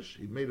lehifresh,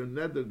 he made a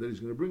neder that he's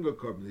going to bring a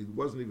carbon. He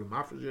wasn't even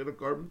mafresh yet a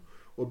carbon,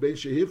 or ben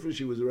shehifresh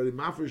he was already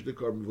mafresh the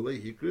carbon. V'lei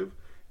hikriv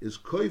is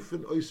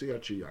koifen oisei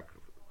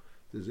Yaakov.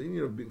 There's an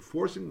Indian of being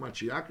forcing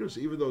Yaakov,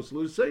 even though it's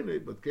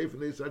l'seine, but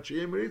koifen is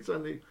Hashem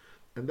Reitzasli,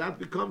 and that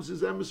becomes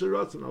his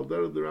emissaratz. And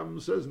Aldar the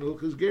Rambam says in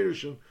Hilchos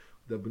Gerushin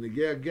that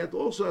b'negei get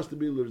also has to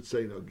be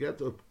l'seine.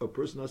 Get a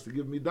person has to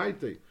give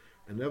midaite.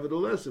 And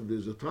nevertheless, if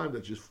there's a time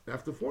that you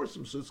have to force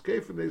him, so it's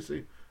kef, and they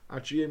say,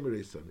 Achiyem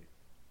Reisani.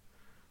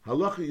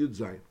 Halacha Yud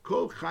Zayin.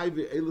 Kol chai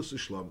ve'elus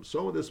ishlam.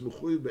 Someone that's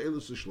mechuyev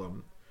be'elus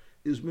ishlam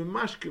is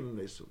memashkin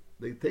nesim.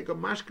 They take a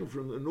mashkin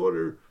from him in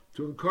order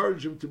to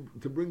encourage him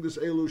to bring this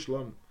elu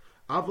ishlam.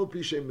 Aval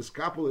pishem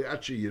miskapel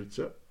achi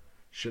yirtza,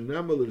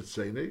 shenem el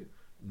ritzeni.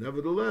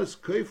 Nevertheless,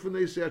 kef, and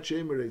they say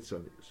Achiyem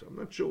Reisani. So I'm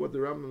not sure what the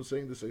Rambam is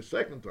saying this a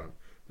second time.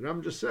 The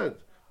Rambam just said,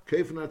 and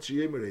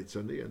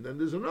then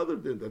there's another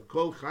thing that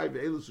kol chai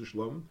ve'elus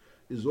ishlam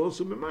is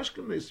also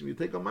memashkin nesim. You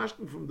take a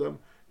mashkin from them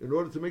in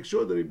order to make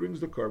sure that he brings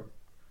the carbon.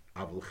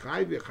 Avol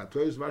chai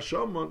ve'chatois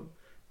v'ashamon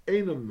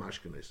einam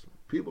mashkin nesim.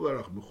 People that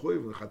are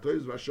mechuyev and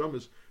chatois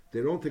v'ashamis,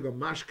 they don't take a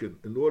mashkin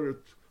in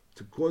order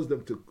to cause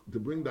them to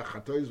bring the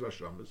chatois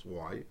v'ashamis.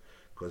 Why?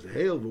 Because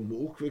hail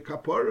v'mu'uk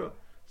ve'kapara.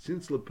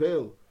 Since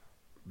lepel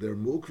they're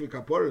mu'uk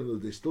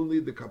ve'kapara, they still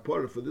need the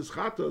kapara for this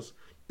chatos.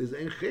 Is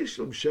ein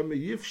cheshlam shema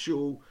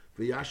yifshu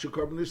v'yashu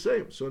carbon the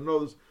same. So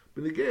notice,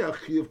 b'negei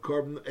achi of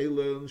carbon,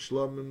 Eila and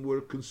Shlamim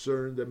were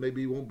concerned that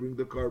maybe he won't bring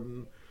the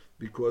carbon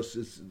because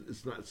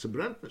it's not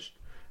brentnished.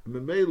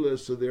 Memela,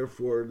 so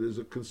therefore there's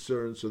a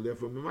concern. So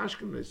therefore,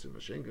 memashkim nesim.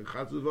 Mashenka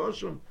chatzos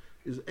v'osham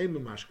is a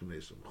memashkim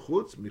nesim.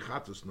 Chutz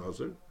michatzos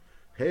nazar.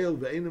 Hail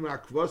ve'enim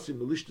akvasim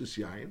melishtus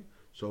yain.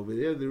 So over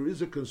there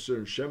is a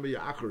concern. Shema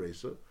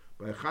ya'acharesa.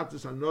 By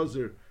chatzos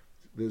hanazar,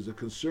 there's a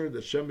concern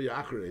that Shema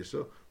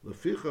ya'acharesa.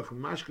 Lefichach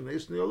mashkim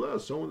nesim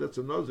yolah. Someone that's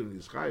a nazar and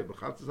he's chayav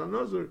b'chatzos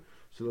hanazar.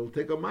 So they'll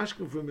take a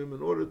mashkim from him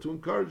in order to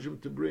encourage him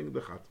to bring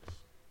the chatzos.